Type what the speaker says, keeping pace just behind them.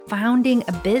founding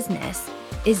a business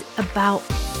is about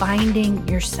finding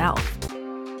yourself.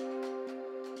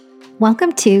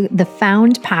 Welcome to the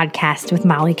Found Podcast with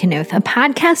Molly Knuth, a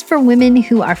podcast for women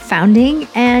who are founding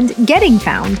and getting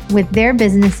found with their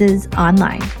businesses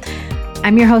online.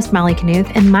 I'm your host, Molly Knuth,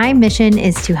 and my mission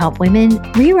is to help women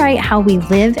rewrite how we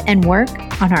live and work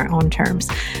on our own terms.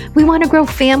 We want to grow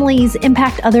families,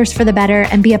 impact others for the better,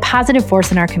 and be a positive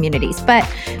force in our communities. But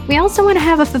we also want to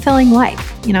have a fulfilling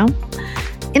life,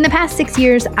 In the past 6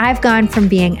 years, I've gone from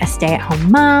being a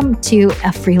stay-at-home mom to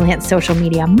a freelance social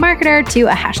media marketer to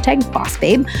a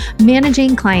 #bossbabe,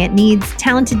 managing client needs,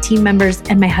 talented team members,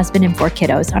 and my husband and 4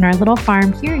 kiddos on our little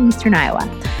farm here in Eastern Iowa.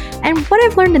 And what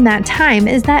I've learned in that time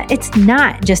is that it's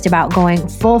not just about going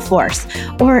full force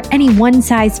or any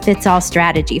one-size-fits-all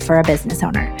strategy for a business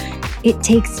owner. It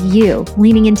takes you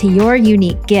leaning into your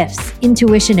unique gifts,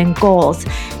 intuition, and goals,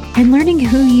 and learning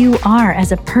who you are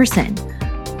as a person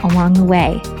along the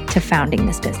way to founding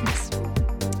this business.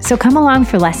 So come along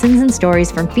for lessons and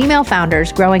stories from female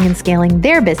founders growing and scaling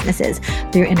their businesses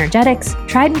through energetics,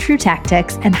 tried and true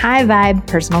tactics, and high vibe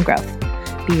personal growth.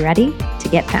 Be ready to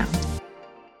get found.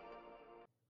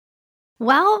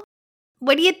 Well,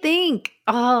 what do you think?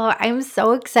 Oh, I'm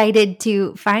so excited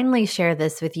to finally share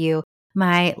this with you,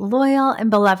 my loyal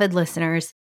and beloved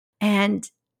listeners, and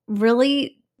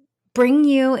really bring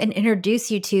you and introduce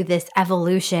you to this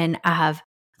evolution of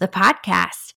the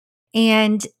podcast.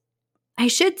 And I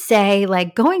should say,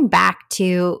 going back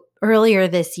to earlier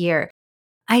this year,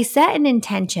 I set an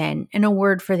intention and a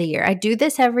word for the year. I do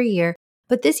this every year,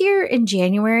 but this year in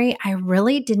January, I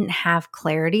really didn't have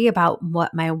clarity about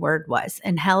what my word was.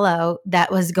 And hello,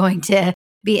 that was going to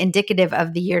be indicative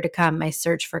of the year to come, my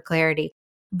search for clarity.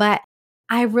 But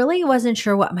I really wasn't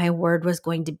sure what my word was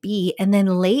going to be. And then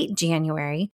late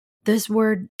January, this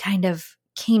word kind of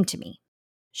came to me,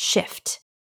 shift.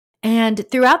 And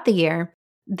throughout the year,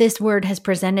 this word has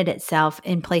presented itself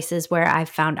in places where I've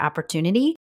found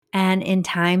opportunity and in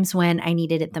times when I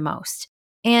needed it the most.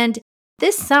 And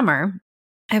this summer,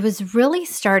 I was really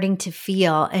starting to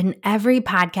feel in every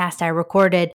podcast I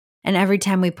recorded and every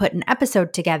time we put an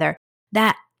episode together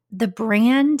that the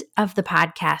brand of the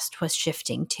podcast was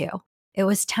shifting too. It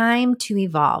was time to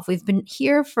evolve. We've been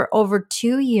here for over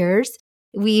 2 years.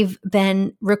 We've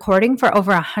been recording for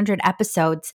over 100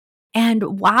 episodes.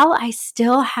 And while I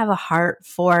still have a heart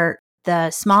for the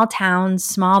small towns,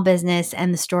 small business,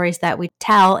 and the stories that we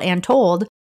tell and told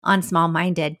on Small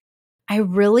Minded, I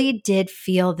really did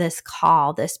feel this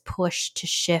call, this push to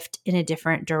shift in a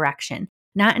different direction.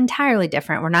 Not entirely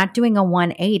different. We're not doing a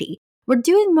 180. We're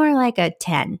doing more like a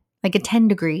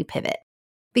 10-degree pivot,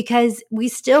 because we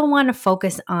still want to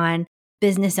focus on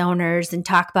business owners and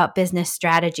talk about business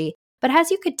strategy. But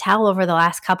as you could tell over the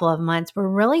last couple of months, we're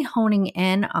really honing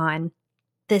in on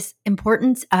this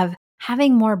importance of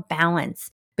having more balance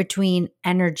between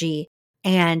energy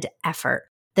and effort,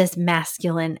 this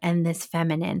masculine and this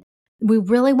feminine. We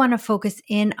really want to focus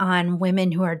in on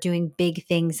women who are doing big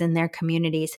things in their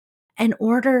communities in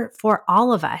order for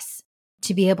all of us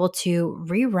to be able to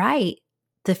rewrite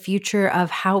the future of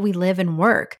how we live and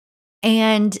work.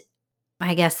 And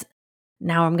I guess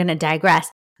now I'm going to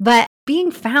digress, but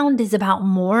being found is about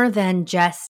more than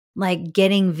just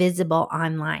getting visible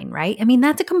online, right? I mean,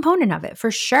 that's a component of it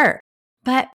for sure.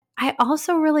 But I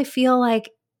also really feel like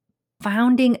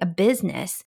founding a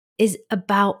business is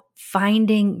about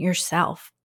finding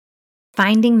yourself,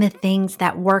 finding the things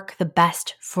that work the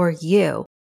best for you,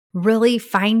 really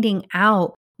finding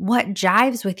out what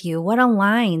jives with you, what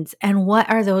aligns, and what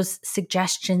are those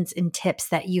suggestions and tips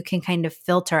that you can kind of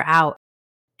filter out.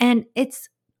 And it's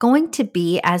going to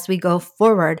be, as we go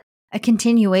forward, a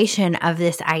continuation of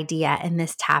this idea and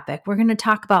this topic. We're going to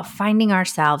talk about finding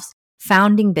ourselves,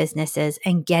 founding businesses,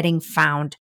 and getting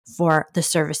found for the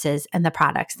services and the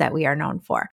products that we are known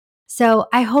for. So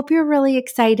I hope you're really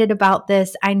excited about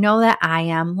this. I know that I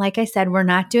am. Like I said, we're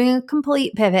not doing a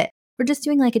complete pivot. We're just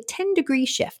doing a 10-degree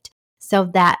shift so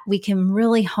that we can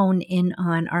really hone in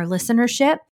on our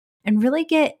listenership and really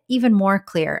get even more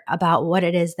clear about what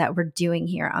it is that we're doing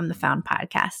here on the Found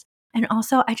Podcast. And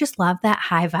also, I just love that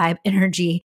high vibe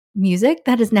energy music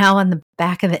that is now on the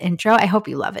back of the intro. I hope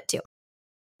you love it too.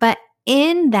 But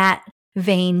in that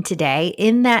vein today,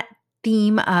 in that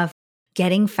theme of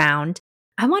getting found,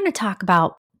 I want to talk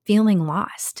about feeling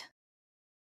lost.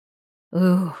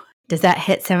 Ooh, does that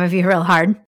hit some of you real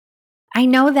hard? I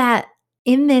know that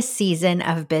in this season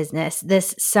of business,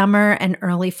 this summer and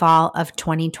early fall of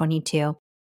 2022,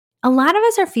 a lot of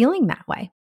us are feeling that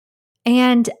way.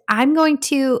 And I'm going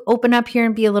to open up here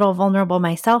and be a little vulnerable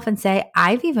myself and say,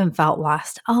 I've even felt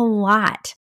lost a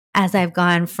lot as I've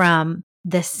gone from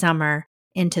this summer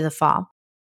into the fall.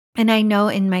 And I know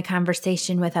in my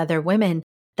conversation with other women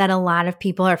that a lot of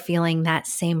people are feeling that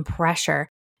same pressure.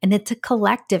 And it's a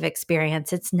collective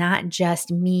experience. It's not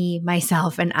just me,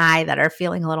 myself, and I that are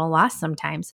feeling a little lost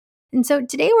sometimes. And so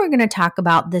today we're going to talk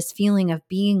about this feeling of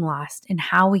being lost and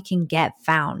how we can get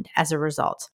found as a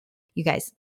result. You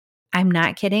guys, I'm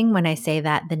not kidding when I say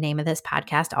that the name of this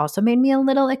podcast also made me a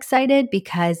little excited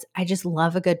because I just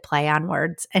love a good play on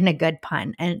words and a good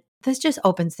pun. And this just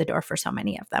opens the door for so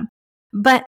many of them.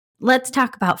 But let's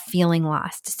talk about feeling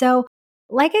lost. So,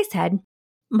 like I said,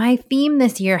 my theme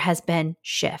this year has been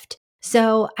shift.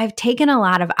 So I've taken a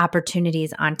lot of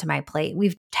opportunities onto my plate.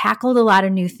 We've tackled a lot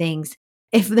of new things.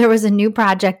 If there was a new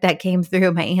project that came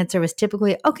through, my answer was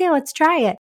typically, okay, let's try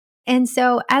it. And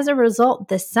so as a result,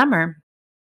 this summer,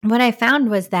 what I found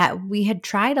was that we had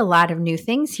tried a lot of new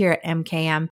things here at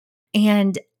MKM,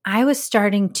 and I was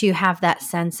starting to have that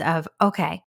sense of,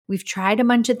 okay, we've tried a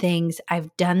bunch of things. I've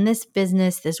done this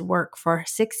business, this work for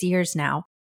 6 years now.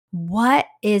 What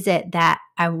is it that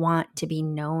I want to be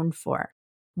known for?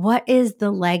 What is the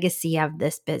legacy of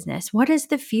this business? What is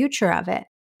the future of it?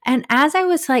 And as I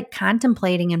was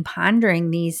contemplating and pondering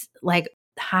these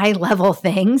high level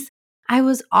things, I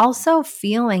was also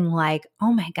feeling like,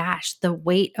 oh my gosh, the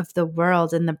weight of the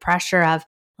world and the pressure of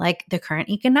the current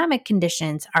economic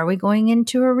conditions. Are we going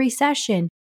into a recession?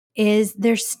 Is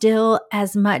there still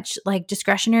as much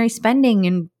discretionary spending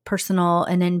in personal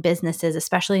and in businesses,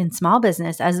 especially in small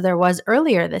business, as there was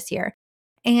earlier this year?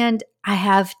 And I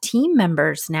have team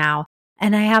members now,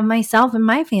 and I have myself and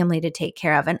my family to take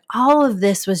care of. And all of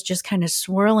this was just kind of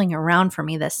swirling around for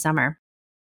me this summer.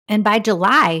 And by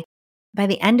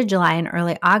the end of July and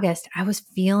early August, I was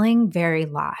feeling very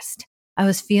lost. I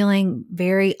was feeling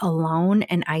very alone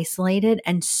and isolated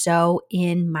and so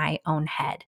in my own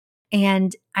head.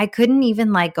 And I couldn't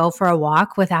even go for a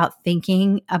walk without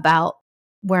thinking about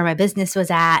where my business was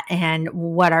at and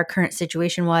what our current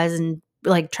situation was and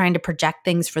trying to project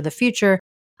things for the future.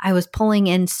 I was pulling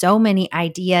in so many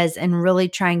ideas and really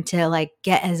trying to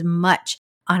get as much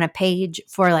on a page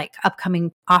for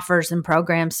upcoming offers and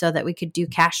programs so that we could do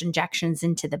cash injections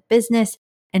into the business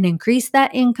and increase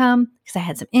that income because I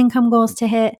had some income goals to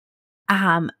hit.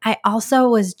 I also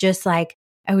was just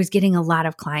I was getting a lot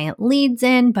of client leads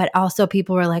in, but also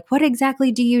people were like, what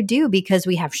exactly do you do? Because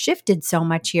we have shifted so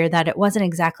much here that it wasn't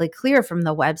exactly clear from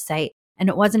the website and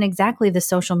it wasn't exactly the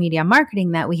social media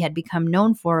marketing that we had become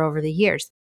known for over the years.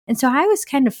 And so I was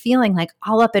kind of feeling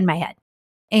all up in my head.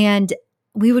 And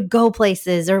we would go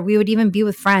places or we would even be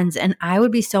with friends and I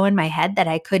would be so in my head that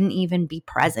I couldn't even be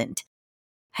present.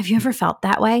 Have you ever felt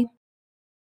that way?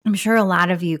 I'm sure a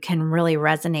lot of you can really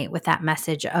resonate with that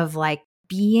message of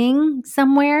being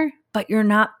somewhere, but you're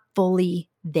not fully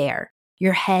there.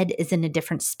 Your head is in a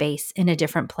different space, in a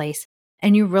different place,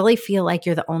 and you really feel like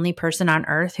you're the only person on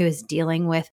earth who is dealing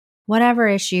with whatever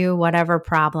issue, whatever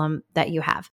problem that you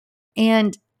have.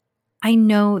 And I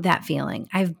know that feeling.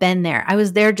 I've been there. I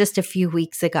was there just a few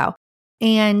weeks ago.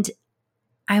 And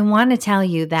I want to tell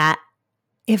you that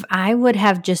if I would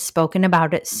have just spoken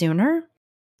about it sooner,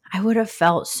 I would have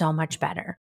felt so much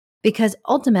better. Because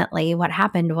ultimately what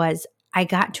happened was I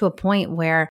got to a point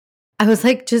where I was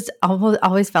just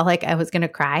always felt like I was going to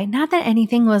cry. Not that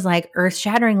anything was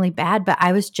earth-shatteringly bad, but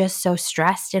I was just so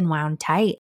stressed and wound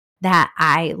tight that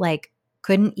I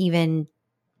couldn't even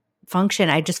function.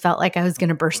 I just felt like I was going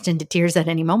to burst into tears at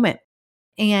any moment.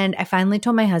 And I finally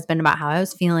told my husband about how I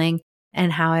was feeling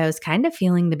and how I was kind of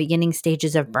feeling the beginning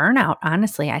stages of burnout,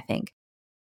 honestly, I think.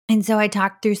 And so I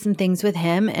talked through some things with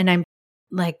him and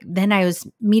then I was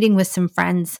meeting with some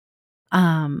friends.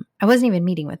 I wasn't even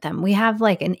meeting with them. We have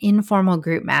an informal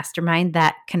group mastermind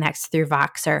that connects through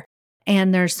Voxer.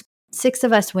 And there's 6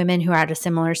 of us women who are at a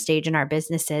similar stage in our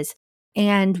businesses.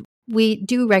 And we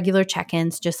do regular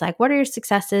check-ins, just what are your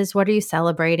successes? What are you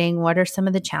celebrating? What are some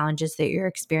of the challenges that you're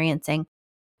experiencing?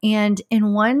 And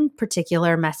in one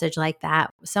particular message like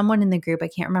that, someone in the group, I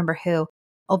can't remember who,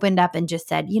 opened up and just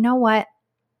said, you know what?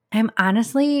 I'm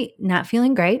honestly not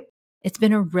feeling great. It's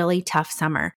been a really tough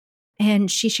summer.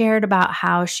 And she shared about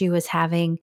how she was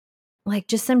having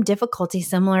just some difficulty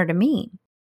similar to me.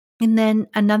 And then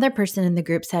another person in the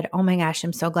group said, oh my gosh,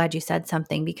 I'm so glad you said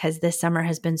something because this summer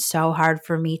has been so hard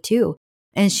for me too.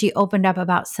 And she opened up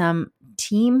about some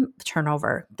team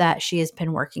turnover that she has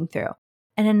been working through.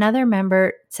 And another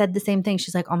member said the same thing.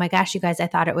 She's like, oh my gosh, you guys, I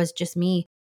thought it was just me.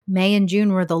 May and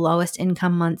June were the lowest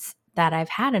income months that I've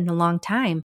had in a long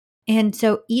time. And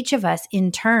so each of us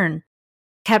in turn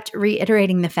kept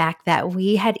reiterating the fact that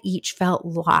we had each felt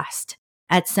lost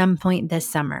at some point this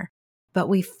summer, but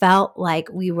we felt like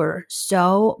we were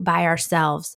so by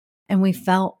ourselves and we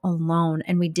felt alone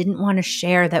and we didn't want to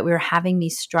share that we were having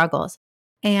these struggles.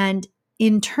 And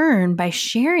in turn, by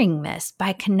sharing this,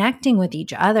 by connecting with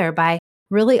each other, by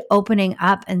really opening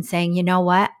up and saying, you know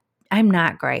what, I'm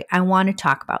not great. I want to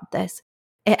talk about this.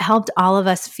 It helped all of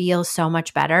us feel so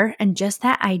much better. And just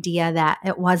that idea that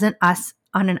it wasn't us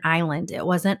on an island, it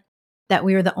wasn't that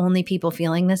we were the only people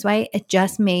feeling this way. It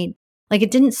just made, like,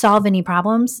 it didn't solve any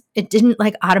problems. It didn't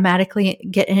like automatically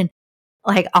get in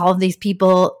like all of these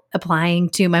people applying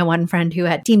to my one friend who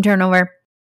had team turnover.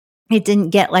 It didn't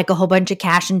get like a whole bunch of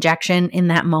cash injection in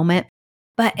that moment,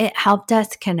 but it helped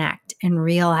us connect and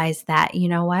realize that, you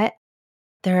know what?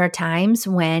 There are times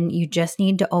when you just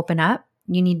need to open up.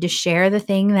 You need to share the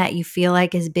thing that you feel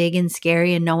like is big and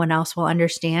scary and no one else will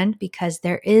understand, because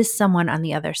there is someone on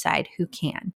the other side who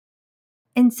can.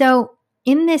 And so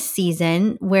in this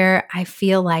season where I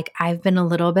feel like I've been a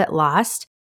little bit lost,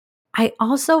 I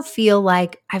also feel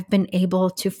like I've been able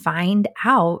to find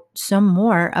out some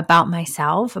more about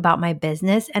myself, about my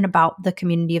business, and about the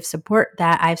community of support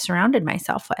that I've surrounded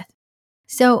myself with.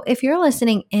 So if you're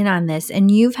listening in on this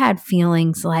and you've had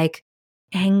feelings like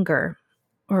anger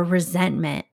or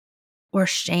resentment or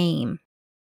shame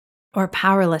or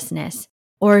powerlessness,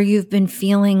 or you've been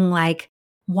feeling like,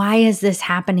 why is this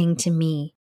happening to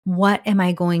me? What am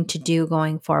I going to do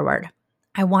going forward?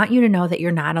 I want you to know that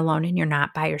you're not alone and you're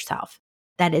not by yourself,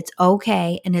 that it's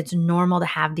okay and it's normal to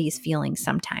have these feelings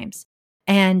sometimes.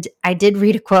 And I did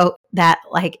read a quote that,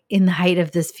 like, in the height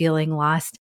of this feeling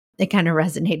lost, it kind of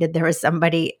resonated. There was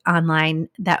somebody online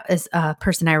that is a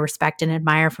person I respect and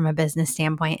admire from a business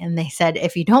standpoint. And they said,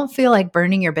 if you don't feel like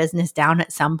burning your business down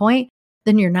at some point,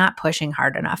 then you're not pushing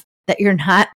hard enough, that you're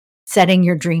not setting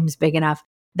your dreams big enough,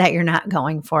 that you're not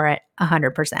going for it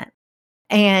 100%.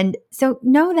 And so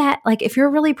know that, like, if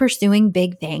you're really pursuing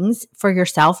big things for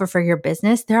yourself or for your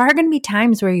business, there are going to be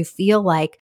times where you feel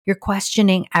like you're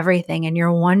questioning everything and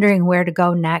you're wondering where to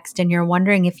go next. And you're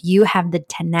wondering if you have the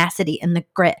tenacity and the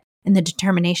grit and the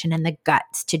determination and the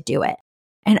guts to do it.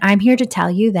 And I'm here to tell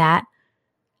you that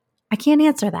I can't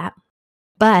answer that,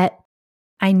 but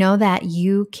I know that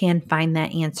you can find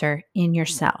that answer in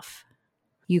yourself.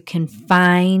 You can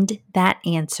find that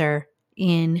answer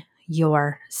in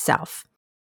yourself.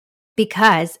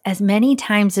 Because as many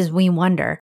times as we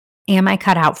wonder, am I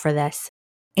cut out for this?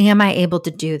 Am I able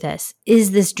to do this?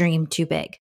 Is this dream too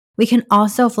big? We can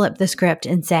also flip the script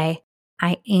and say,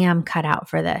 I am cut out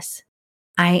for this.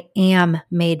 I am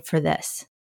made for this.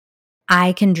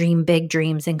 I can dream big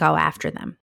dreams and go after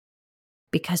them,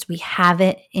 because we have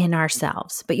it in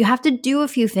ourselves. But you have to do a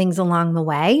few things along the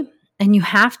way. And you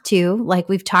have to, like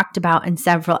we've talked about in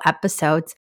several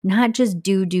episodes, not just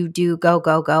do,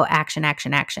 go, action,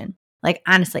 action, action. Like,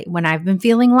 honestly, when I've been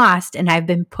feeling lost and I've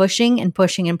been pushing and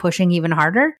pushing and pushing even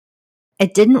harder,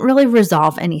 it didn't really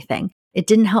resolve anything. It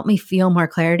didn't help me feel more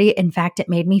clarity. In fact, it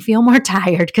made me feel more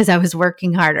tired because I was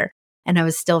working harder and I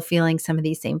was still feeling some of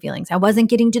these same feelings. I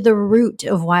wasn't getting to the root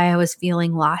of why I was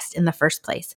feeling lost in the first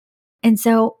place. And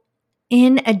so,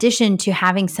 in addition to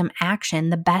having some action,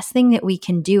 the best thing that we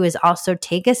can do is also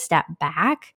take a step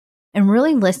back and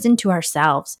really listen to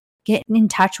ourselves, get in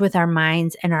touch with our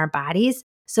minds and our bodies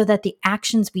so that the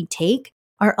actions we take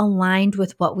are aligned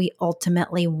with what we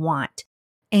ultimately want.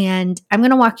 And I'm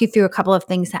going to walk you through a couple of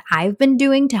things that I've been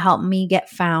doing to help me get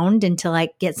found and to,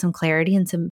 like, get some clarity and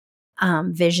some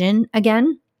vision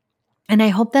again. And I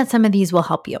hope that some of these will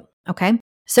help you. Okay.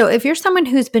 So if you're someone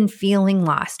who's been feeling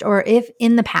lost, or if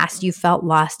in the past you felt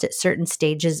lost at certain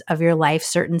stages of your life,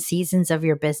 certain seasons of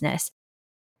your business,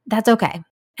 that's okay.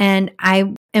 And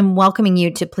I am welcoming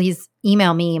you to please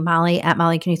email me,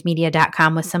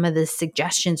 molly@mollyknuthmedia.com, with some of the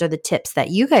suggestions or the tips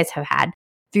that you guys have had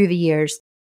through the years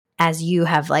as you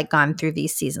have, like, gone through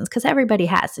these seasons, because everybody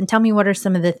has. And tell me, what are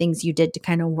some of the things you did to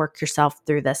kind of work yourself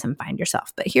through this and find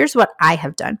yourself? But here's what I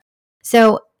have done.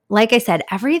 So, like I said,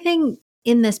 everything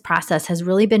in this process has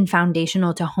really been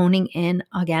foundational to honing in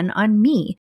again on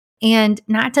me. And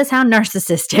not to sound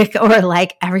narcissistic or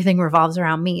like everything revolves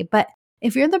around me, but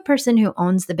if you're the person who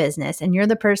owns the business and you're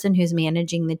the person who's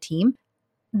managing the team,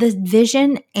 the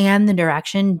vision and the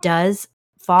direction does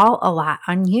fall a lot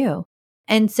on you.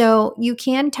 And so you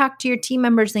can talk to your team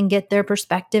members and get their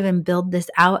perspective and build this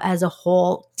out as a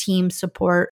whole team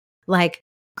support, like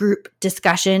group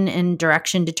discussion and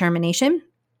direction determination.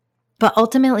 But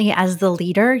ultimately, as the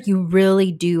leader, you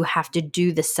really do have to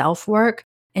do the self-work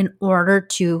in order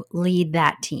to lead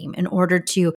that team, in order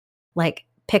to, like,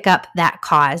 pick up that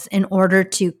cause, in order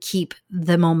to keep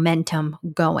the momentum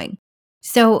going.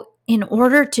 So in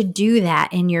order to do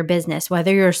that in your business,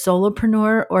 whether you're a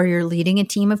solopreneur or you're leading a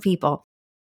team of people,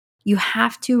 you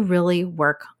have to really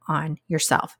work on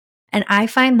yourself. And I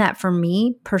find that for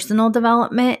me, personal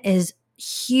development is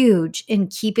huge in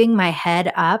keeping my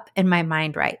head up and my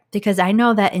mind right. Because I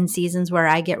know that in seasons where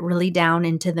I get really down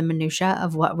into the minutia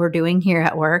of what we're doing here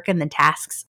at work and the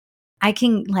tasks, I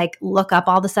can like look up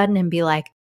all of a sudden and be like,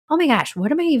 oh my gosh,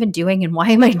 what am I even doing and why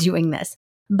am I doing this?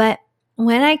 But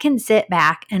when I can sit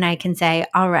back and I can say,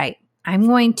 all right, I'm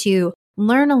going to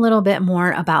learn a little bit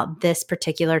more about this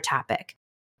particular topic,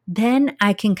 then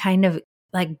I can kind of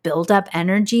like build up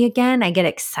energy again. I get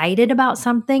excited about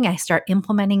something. I start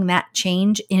implementing that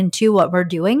change into what we're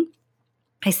doing.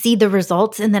 I see the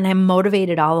results and then I'm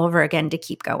motivated all over again to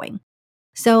keep going.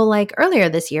 So, like earlier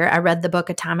this year, I read the book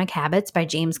Atomic Habits by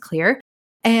James Clear.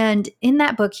 And in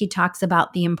that book, he talks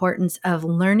about the importance of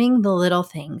learning the little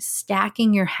things,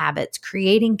 stacking your habits,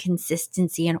 creating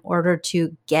consistency in order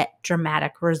to get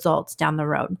dramatic results down the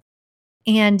road.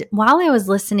 And while I was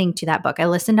listening to that book, I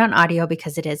listened on audio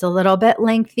because it is a little bit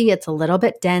lengthy, it's a little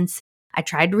bit dense. I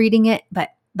tried reading it, but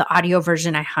the audio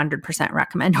version I 100%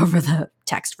 recommend over the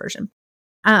text version.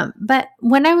 But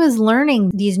when I was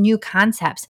learning these new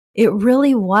concepts, it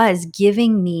really was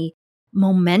giving me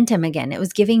momentum again. It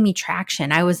was giving me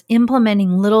traction. I was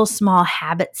implementing little small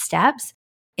habit steps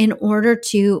in order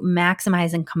to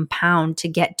maximize and compound to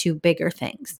get to bigger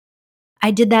things.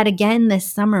 I did that again this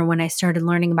summer when I started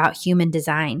learning about human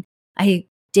design. I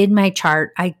did my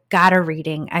chart. I got a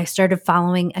reading. I started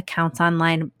following accounts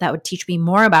online that would teach me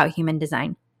more about human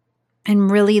design.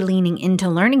 And really leaning into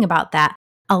learning about that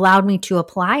allowed me to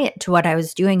apply it to what I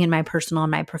was doing in my personal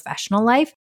and my professional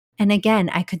life. And again,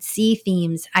 I could see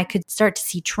themes. I could start to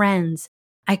see trends.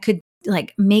 I could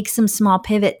like make some small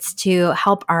pivots to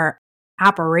help our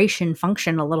operation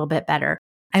function a little bit better.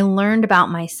 I learned about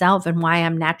myself and why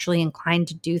I'm naturally inclined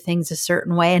to do things a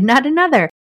certain way and not another.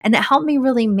 And it helped me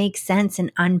really make sense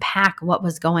and unpack what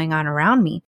was going on around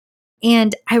me.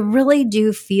 And I really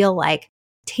do feel like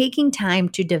taking time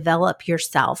to develop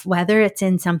yourself, whether it's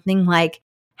in something like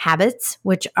habits,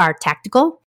 which are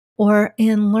tactical, or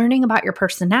in learning about your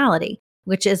personality,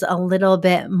 which is a little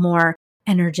bit more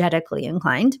energetically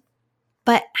inclined.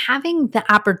 But having the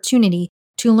opportunity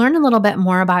to learn a little bit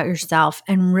more about yourself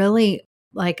and really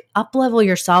like up-level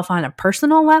yourself on a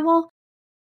personal level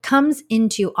comes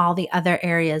into all the other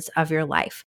areas of your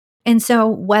life. And so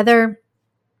whether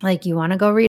like you want to go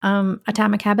read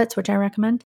Atomic Habits, which I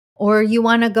recommend, or you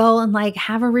want to go and like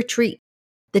have a retreat,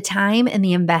 the time and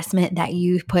the investment that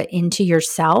you put into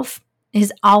yourself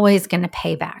is always going to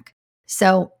pay back.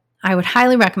 So I would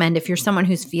highly recommend if you're someone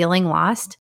who's feeling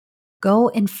lost, go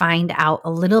and find out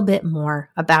a little bit more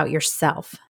about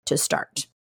yourself to start.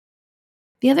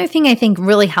 The other thing I think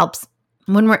really helps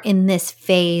when we're in this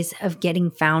phase of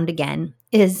getting found again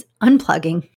is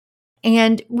unplugging.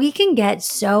 And we can get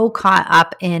so caught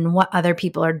up in what other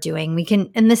people are doing. We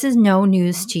can, and this is no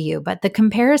news to you, but the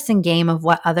comparison game of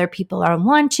what other people are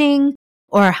launching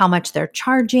or how much they're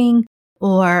charging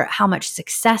or how much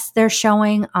success they're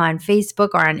showing on Facebook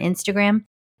or on Instagram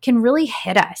can really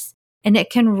hit us. And it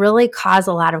can really cause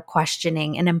a lot of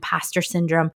questioning and imposter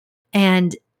syndrome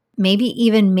and maybe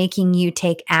even making you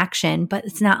take action, but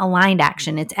it's not aligned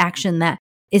action. It's action that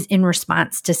is in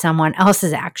response to someone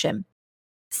else's action.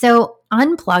 So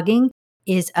unplugging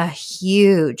is a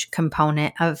huge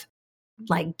component of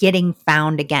like getting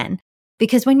found again.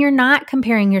 Because when you're not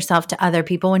comparing yourself to other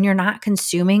people, when you're not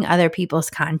consuming other people's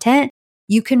content,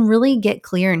 you can really get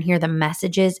clear and hear the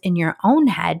messages in your own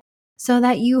head so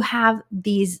that you have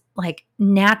these like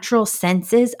natural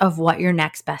senses of what your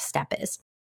next best step is.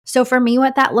 So for me,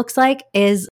 what that looks like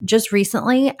is just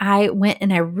recently I went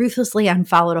and I ruthlessly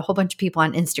unfollowed a whole bunch of people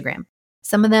on Instagram.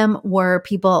 Some of them were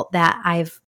people that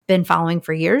I've been following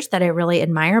for years that I really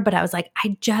admire, but I was like,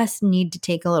 I just need to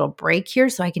take a little break here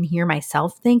so I can hear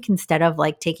myself think instead of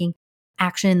like taking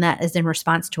action that is in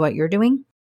response to what you're doing.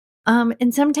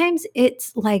 And sometimes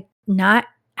it's like not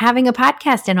having a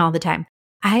podcast in all the time.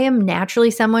 I am naturally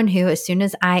someone who, as soon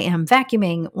as I am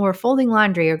vacuuming or folding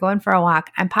laundry or going for a walk,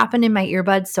 I'm popping in my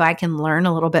earbuds so I can learn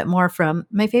a little bit more from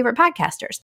my favorite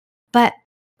podcasters. But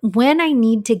when I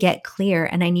need to get clear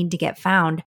and I need to get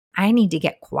found, I need to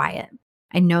get quiet.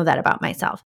 I know that about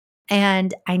myself.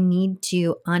 And I need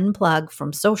to unplug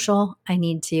from social. I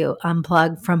need to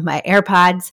unplug from my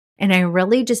AirPods. And I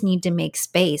really just need to make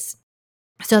space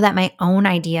so that my own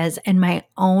ideas and my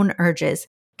own urges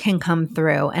can come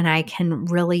through and I can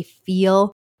really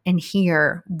feel and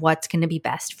hear what's going to be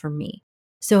best for me.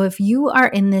 So if you are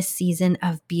in this season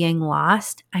of being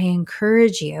lost, I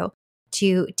encourage you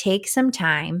to take some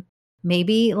time.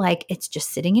 Maybe like it's just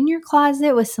sitting in your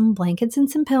closet with some blankets and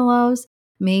some pillows.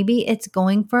 Maybe it's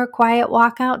going for a quiet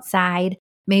walk outside.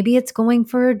 Maybe it's going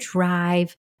for a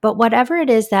drive. But whatever it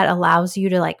is that allows you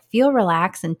to like feel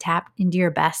relaxed and tap into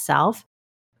your best self,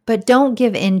 but don't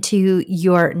give into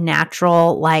your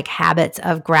natural like habits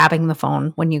of grabbing the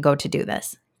phone when you go to do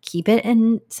this. Keep it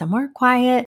in somewhere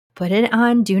quiet, put it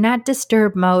on do not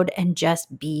disturb mode, and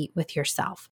just be with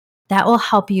yourself. That will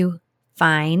help you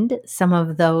find some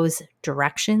of those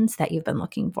directions that you've been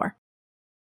looking for.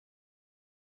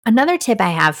 Another tip I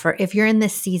have for if you're in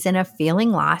this season of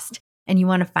feeling lost and you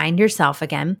want to find yourself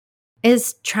again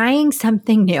is trying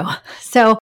something new.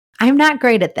 So I'm not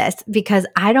great at this because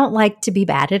I don't like to be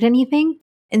bad at anything.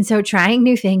 And so trying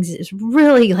new things is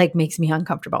really like makes me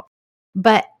uncomfortable.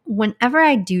 But whenever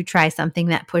I do try something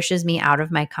that pushes me out of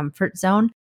my comfort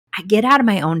zone, I get out of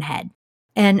my own head.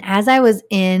 And as I was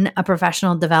in a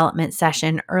professional development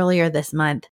session earlier this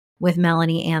month with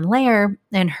Melanie Ann Lair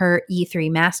and her E3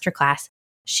 masterclass,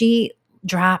 she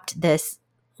dropped this,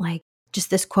 like, just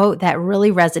this quote that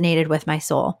really resonated with my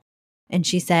soul. And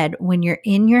she said, "When you're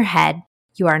in your head,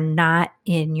 you are not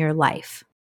in your life."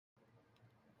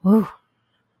 Ooh.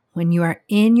 When you are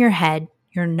in your head,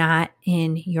 you're not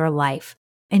in your life.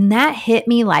 And that hit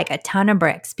me like a ton of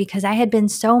bricks because I had been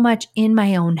so much in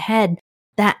my own head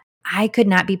that I could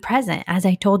not be present, as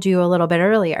I told you a little bit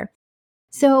earlier.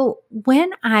 So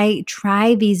when I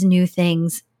try these new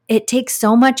things, it takes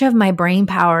so much of my brain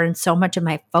power and so much of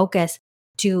my focus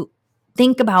to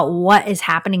think about what is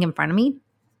happening in front of me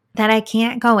that I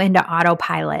can't go into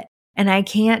autopilot and I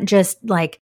can't just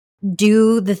like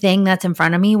do the thing that's in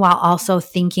front of me while also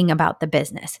thinking about the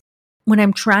business. When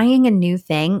I'm trying a new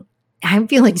thing, I'm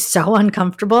feeling so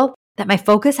uncomfortable that my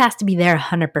focus has to be there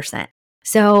 100%.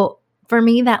 So for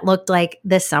me, that looked like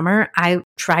this summer, I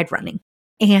tried running.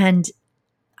 And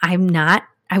I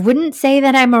wouldn't say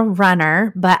that I'm a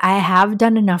runner, but I have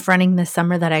done enough running this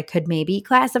summer that I could maybe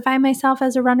classify myself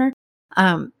as a runner.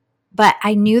 But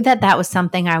I knew that that was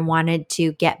something I wanted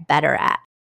to get better at.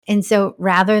 And so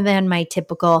rather than my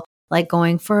typical like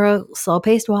going for a slow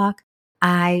paced walk,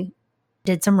 I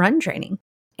did some run training.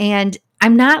 And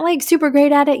I'm not like super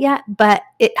great at it yet, but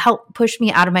it helped push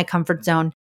me out of my comfort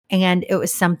zone. And it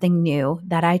was something new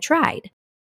that I tried.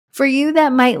 For you,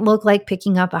 that might look like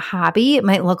picking up a hobby. It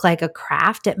might look like a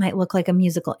craft. It might look like a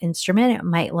musical instrument. It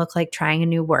might look like trying a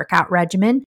new workout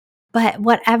regimen. But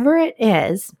whatever it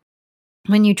is,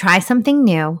 when you try something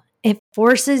new, it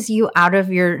forces you out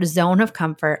of your zone of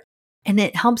comfort and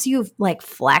it helps you like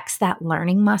flex that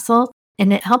learning muscle.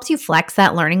 And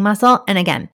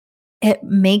again, it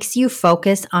makes you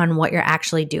focus on what you're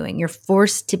actually doing. You're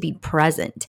forced to be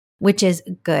present, which is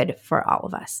good for all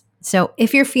of us. So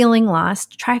if you're feeling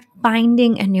lost, try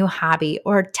finding a new hobby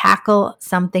or tackle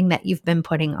something that you've been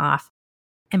putting off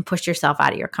and push yourself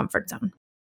out of your comfort zone.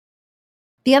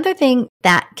 The other thing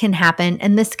that can happen,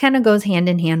 and this kind of goes hand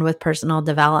in hand with personal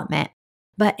development,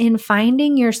 but in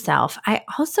finding yourself, I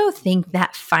also think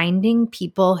that finding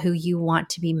people who you want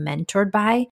to be mentored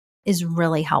by is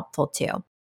really helpful too.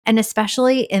 And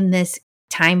especially in this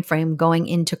time frame going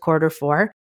into Q4,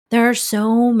 there are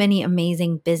so many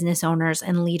amazing business owners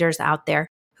and leaders out there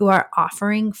who are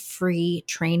offering free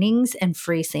trainings and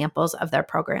free samples of their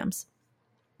programs.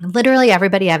 Literally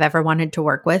everybody I've ever wanted to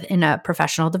work with in a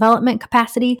professional development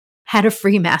capacity had a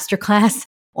free masterclass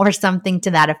or something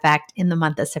to that effect in the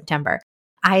month of September.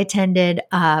 I attended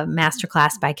a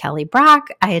masterclass by Kelly Brock.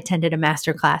 I attended a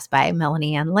masterclass by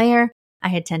Melanie Ann Lair. I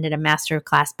attended a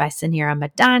masterclass by Sanira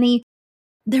Madani.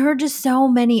 There were just so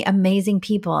many amazing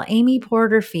people. Amy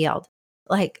Porterfield,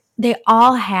 like they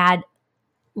all had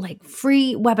like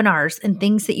free webinars and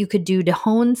things that you could do to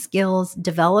hone skills,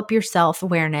 develop your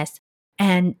self-awareness,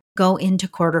 and go into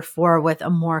Q4 with a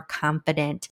more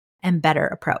confident and better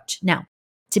approach. Now,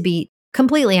 to be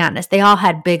completely honest, they all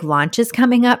had big launches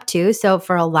coming up too. So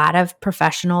for a lot of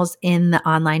professionals in the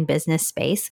online business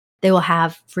space, they will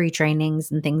have free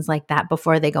trainings and things like that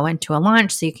before they go into a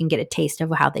launch so you can get a taste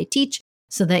of how they teach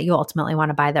so that you ultimately want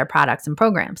to buy their products and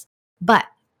programs. But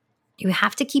you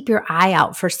have to keep your eye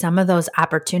out for some of those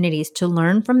opportunities to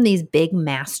learn from these big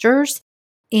masters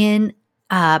in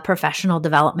a professional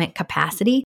development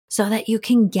capacity so that you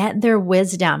can get their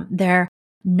wisdom, their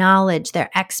knowledge, their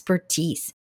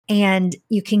expertise, and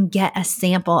you can get a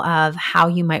sample of how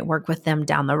you might work with them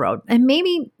down the road. And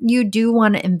maybe you do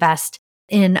want to invest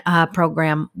in a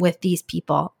program with these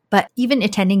people, but even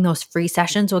attending those free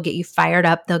sessions will get you fired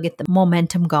up. They'll get the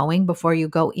momentum going before you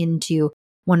go into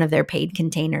one of their paid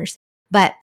containers.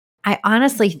 But I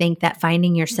honestly think that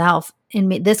finding yourself,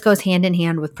 and this goes hand in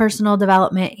hand with personal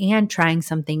development and trying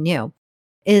something new,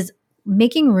 is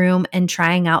making room and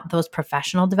trying out those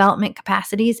professional development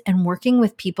capacities and working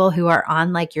with people who are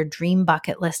on like your dream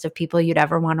bucket list of people you'd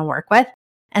ever want to work with.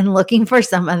 and looking for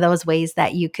some of those ways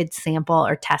that you could sample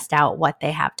or test out what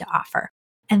they have to offer.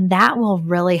 And that will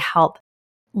really help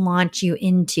launch you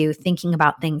into thinking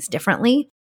about things differently,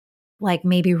 like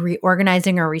maybe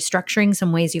reorganizing or restructuring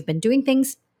some ways you've been doing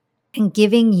things and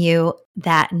giving you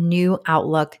that new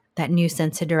outlook, that new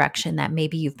sense of direction that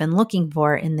maybe you've been looking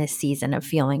for in this season of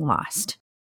feeling lost.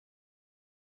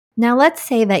 Now, let's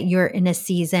say that you're in a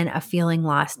season of feeling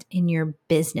lost in your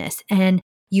business and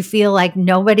you feel like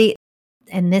nobody,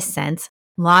 in this sense,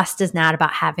 lost is not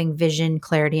about having vision,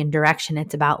 clarity, and direction.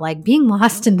 It's about like being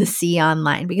lost in the sea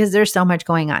online because there's so much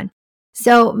going on.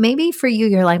 So maybe for you,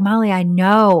 you're like, Molly, I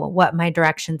know what my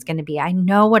direction's going to be. I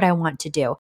know what I want to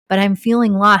do, but I'm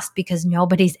feeling lost because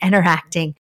nobody's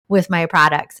interacting with my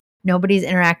products. Nobody's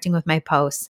interacting with my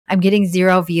posts. I'm getting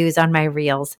 0 views on my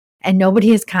reels and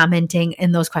nobody is commenting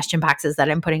in those question boxes that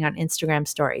I'm putting on Instagram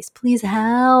stories. Please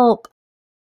help.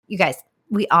 You guys,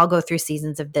 we all go through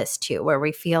seasons of this too, where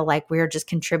we feel like we're just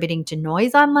contributing to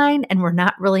noise online and we're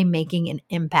not really making an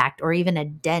impact or even a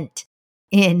dent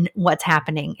in what's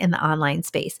happening in the online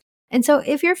space. And so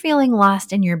if you're feeling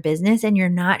lost in your business and you're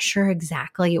not sure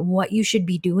exactly what you should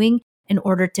be doing in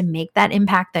order to make that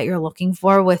impact that you're looking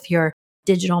for with your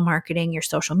digital marketing, your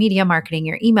social media marketing,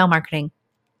 your email marketing,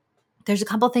 there's a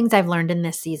couple things I've learned in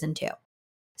this season too.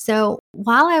 So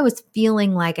while I was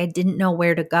feeling like I didn't know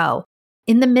where to go,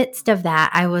 in the midst of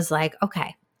that, I was like,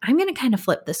 okay, I'm going to kind of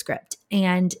flip the script.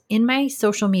 And in my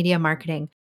social media marketing,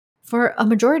 for a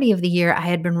majority of the year, I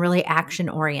had been really action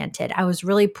oriented. I was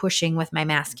really pushing with my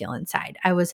masculine side.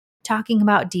 I was talking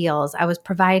about deals. I was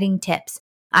providing tips.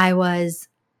 I was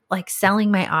like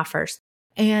selling my offers.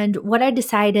 And what I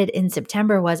decided in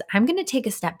September was I'm going to take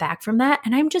a step back from that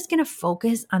and I'm just going to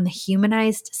focus on the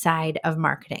humanized side of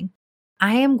marketing.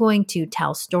 I am going to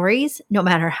tell stories, no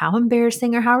matter how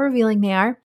embarrassing or how revealing they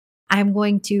are. I'm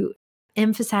going to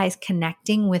emphasize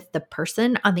connecting with the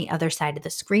person on the other side of the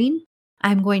screen.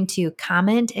 I'm going to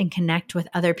comment and connect with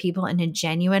other people in a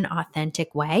genuine,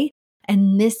 authentic way.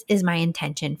 And this is my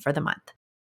intention for the month.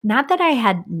 Not that I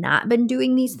had not been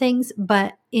doing these things,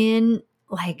 but in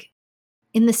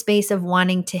the space of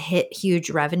wanting to hit huge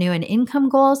revenue and income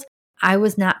goals, I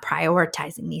was not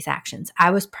prioritizing these actions. I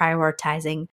was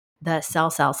prioritizing the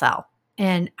sell.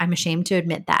 And I'm ashamed to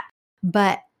admit that.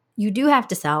 But you do have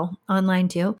to sell online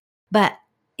too. But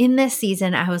in this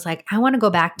season, I was like, I want to go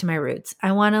back to my roots.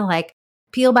 I want to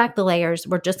peel back the layers.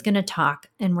 We're just going to talk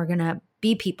and we're going to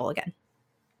be people again.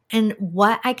 And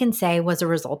what I can say was a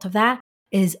result of that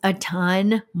is a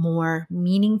ton more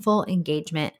meaningful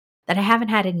engagement that I haven't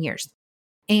had in years.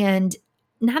 And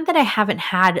not that I haven't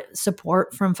had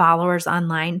support from followers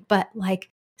online, but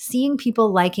seeing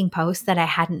people liking posts that I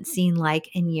hadn't seen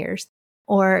in years,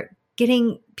 or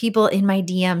getting people in my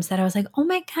DMs that I was like, oh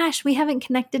my gosh, we haven't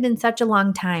connected in such a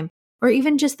long time. Or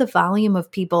even just the volume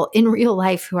of people in real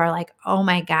life who are like, oh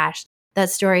my gosh,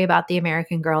 that story about the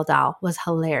American Girl doll was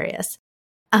hilarious.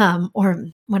 Or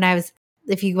when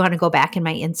if you want to go back in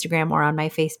my Instagram or on my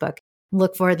Facebook,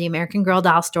 look for the American Girl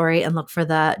doll story and look for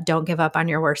the don't give up on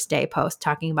your worst day post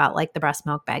talking about the breast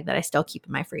milk bag that I still keep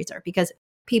in my freezer, because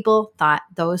people thought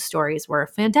those stories were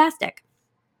fantastic.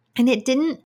 And it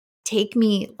didn't take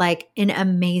me an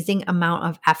amazing amount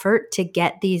of effort to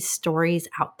get these stories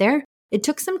out there. It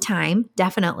took some time,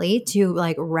 definitely, to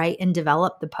write and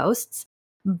develop the posts,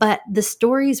 but the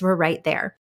stories were right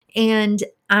there. And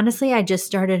honestly, I just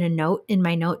started a note in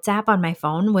my notes app on my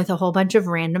phone with a whole bunch of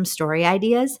random story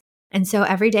ideas. And so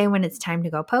every day when it's time to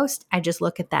go post, I just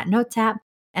look at that notes app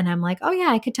and I'm like, oh yeah,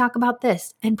 I could talk about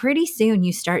this. And pretty soon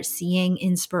you start seeing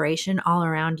inspiration all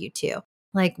around you too.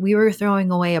 We were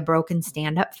throwing away a broken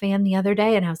stand-up fan the other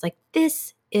day and I was like,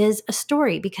 this is a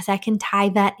story because I can tie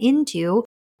that into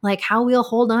how we'll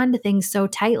hold on to things so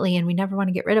tightly and we never want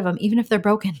to get rid of them, even if they're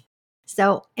broken.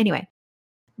 So anyway,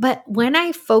 but when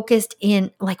I focused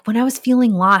in, when I was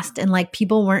feeling lost and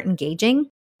people weren't engaging,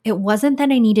 it wasn't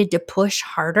that I needed to push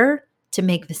harder to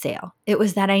make the sale. It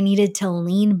was that I needed to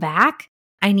lean back.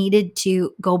 I needed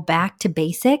to go back to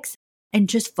basics and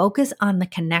just focus on the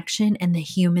connection and the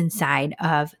human side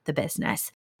of the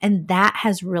business. And that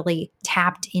has really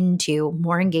tapped into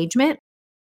more engagement.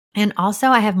 And also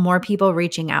I have more people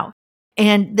reaching out.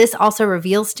 And this also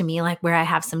reveals to me where I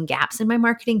have some gaps in my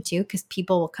marketing too, because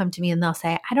people will come to me and they'll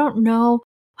say, I don't know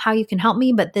how you can help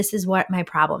me, but this is what my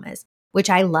problem is, which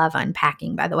I love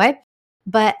unpacking, by the way.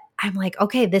 But I'm like,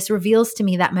 okay, this reveals to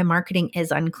me that my marketing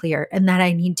is unclear and that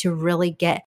I need to really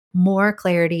get more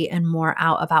clarity and more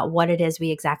out about what it is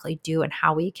we exactly do and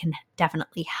how we can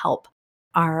definitely help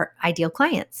our ideal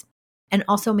clients. And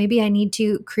also maybe I need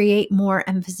to create more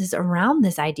emphasis around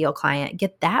this ideal client,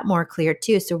 get that more clear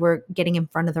too, so we're getting in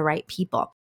front of the right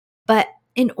people. But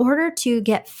in order to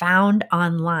get found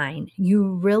online, you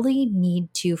really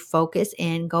need to focus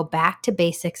in, go back to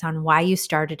basics on why you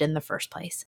started in the first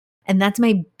place. And that's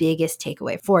my biggest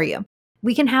takeaway for you.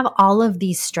 We can have all of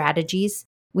these strategies.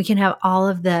 We can have all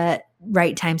of the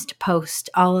right times to post,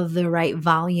 all of the right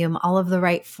volume, all of the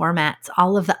right formats,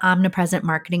 all of the omnipresent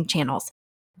marketing channels.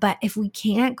 But if we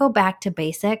can't go back to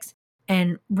basics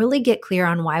and really get clear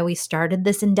on why we started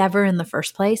this endeavor in the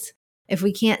first place, if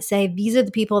we can't say, these are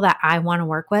the people that I want to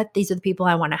work with, these are the people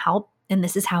I want to help, and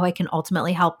this is how I can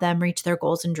ultimately help them reach their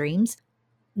goals and dreams,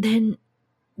 then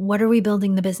what are we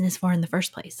building the business for in the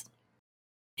first place?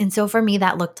 And so for me,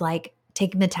 that looked like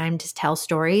taking the time to tell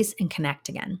stories and connect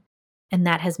again. And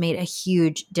that has made a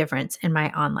huge difference in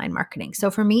my online marketing.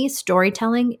 So for me,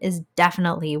 storytelling is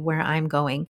definitely where I'm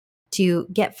going to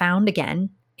get found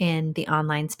again in the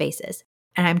online spaces.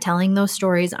 And I'm telling those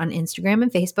stories on Instagram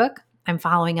and Facebook. I'm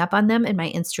following up on them in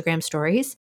my Instagram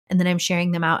stories, and then I'm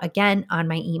sharing them out again on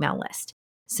my email list.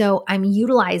 So I'm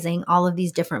utilizing all of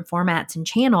these different formats and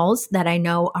channels that I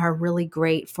know are really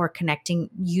great for connecting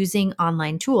using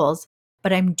online tools,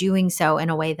 but I'm doing so in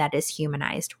a way that is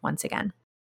humanized once again.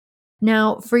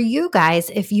 Now, for you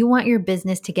guys, if you want your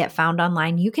business to get found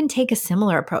online, you can take a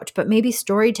similar approach, but maybe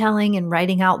storytelling and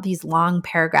writing out these long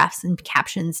paragraphs and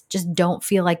captions just don't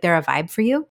feel like they're a vibe for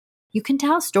you. You can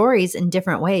tell stories in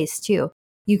different ways too.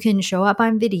 You can show up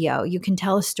on video. You can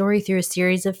tell a story through a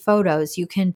series of photos.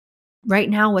 Right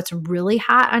now, what's really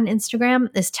hot on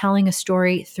Instagram is telling a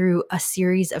story through a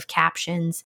series of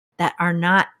captions that are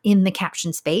not in the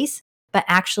caption space, but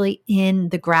actually in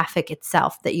the graphic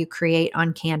itself that you create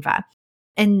on Canva.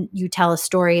 And you tell a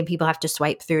story and people have to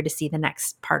swipe through to see the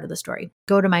next part of the story.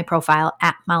 Go to my profile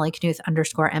at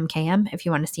mollyknuth_MKM if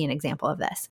you want to see an example of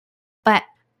this. But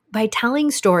by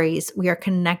telling stories, we are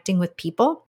connecting with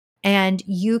people, and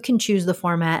you can choose the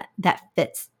format that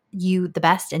fits you the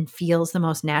best and feels the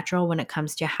most natural when it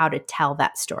comes to how to tell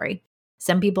that story.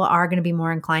 Some people are going to be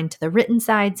more inclined to the written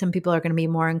side. Some people are going to be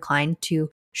more inclined to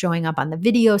showing up on the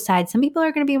video side. Some people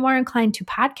are going to be more inclined to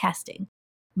podcasting.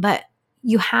 But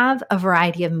you have a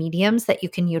variety of mediums that you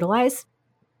can utilize,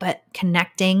 but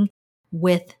connecting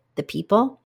with the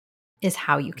people is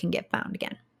how you can get found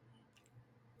again.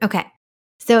 Okay.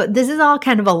 So this is all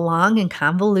kind of a long and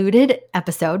convoluted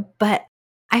episode, but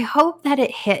I hope that it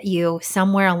hit you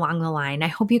somewhere along the line. I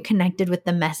hope you connected with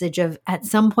the message of at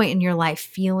some point in your life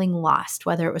feeling lost,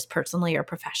 whether it was personally or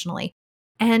professionally.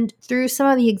 And through some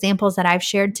of the examples that I've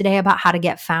shared today about how to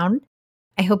get found,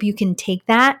 I hope you can take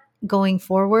that going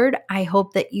forward. I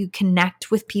hope that you connect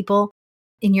with people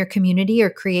in your community or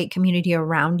create community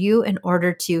around you in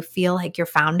order to feel like you're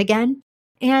found again.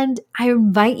 And I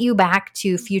invite you back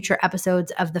to future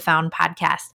episodes of the Found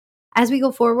podcast. As we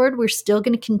go forward, we're still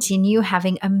going to continue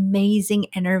having amazing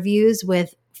interviews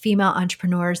with female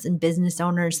entrepreneurs and business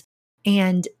owners.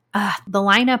 And the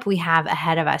lineup we have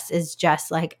ahead of us is just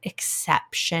like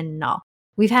exceptional.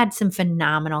 We've had some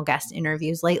phenomenal guest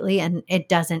interviews lately, and it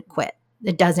doesn't quit.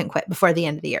 It doesn't quit before the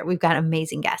end of the year. We've got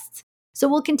amazing guests. So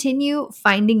we'll continue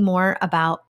finding more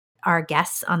about our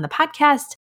guests on the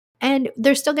podcast. And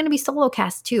there's still going to be solo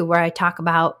casts too, where I talk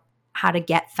about how to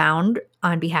get found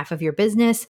on behalf of your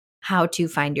business, how to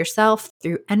find yourself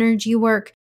through energy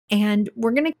work. And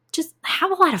we're going to just have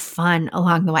a lot of fun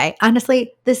along the way.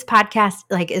 Honestly, this podcast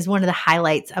is one of the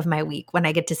highlights of my week when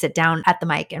I get to sit down at the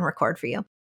mic and record for you.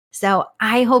 So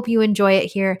I hope you enjoy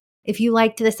it here. If you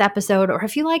liked this episode, or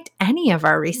if you liked any of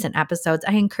our recent episodes,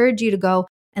 I encourage you to go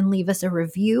and leave us a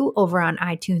review over on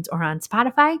iTunes or on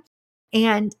Spotify.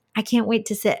 And I can't wait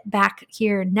to sit back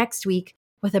here next week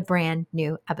with a brand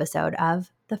new episode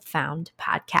of the Found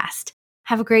podcast.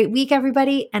 Have a great week,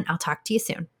 everybody, and I'll talk to you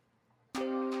soon.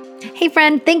 Hey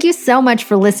friend, thank you so much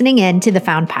for listening in to the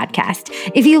Found podcast.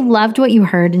 If you loved what you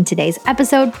heard in today's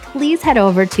episode, please head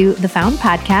over to the Found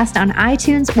podcast on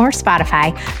iTunes or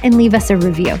Spotify and leave us a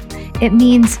review. It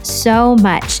means so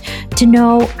much to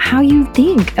know how you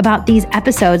think about these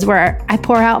episodes where I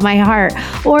pour out my heart,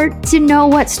 or to know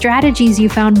what strategies you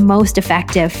found most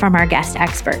effective from our guest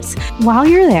experts. While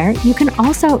you're there, you can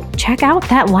also check out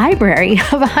that library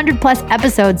of 100 plus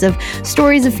episodes of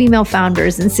stories of female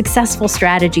founders and successful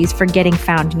strategies for getting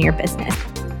found in your business.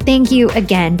 Thank you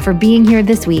again for being here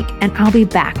this week, and I'll be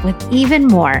back with even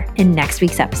more in next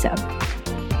week's episode.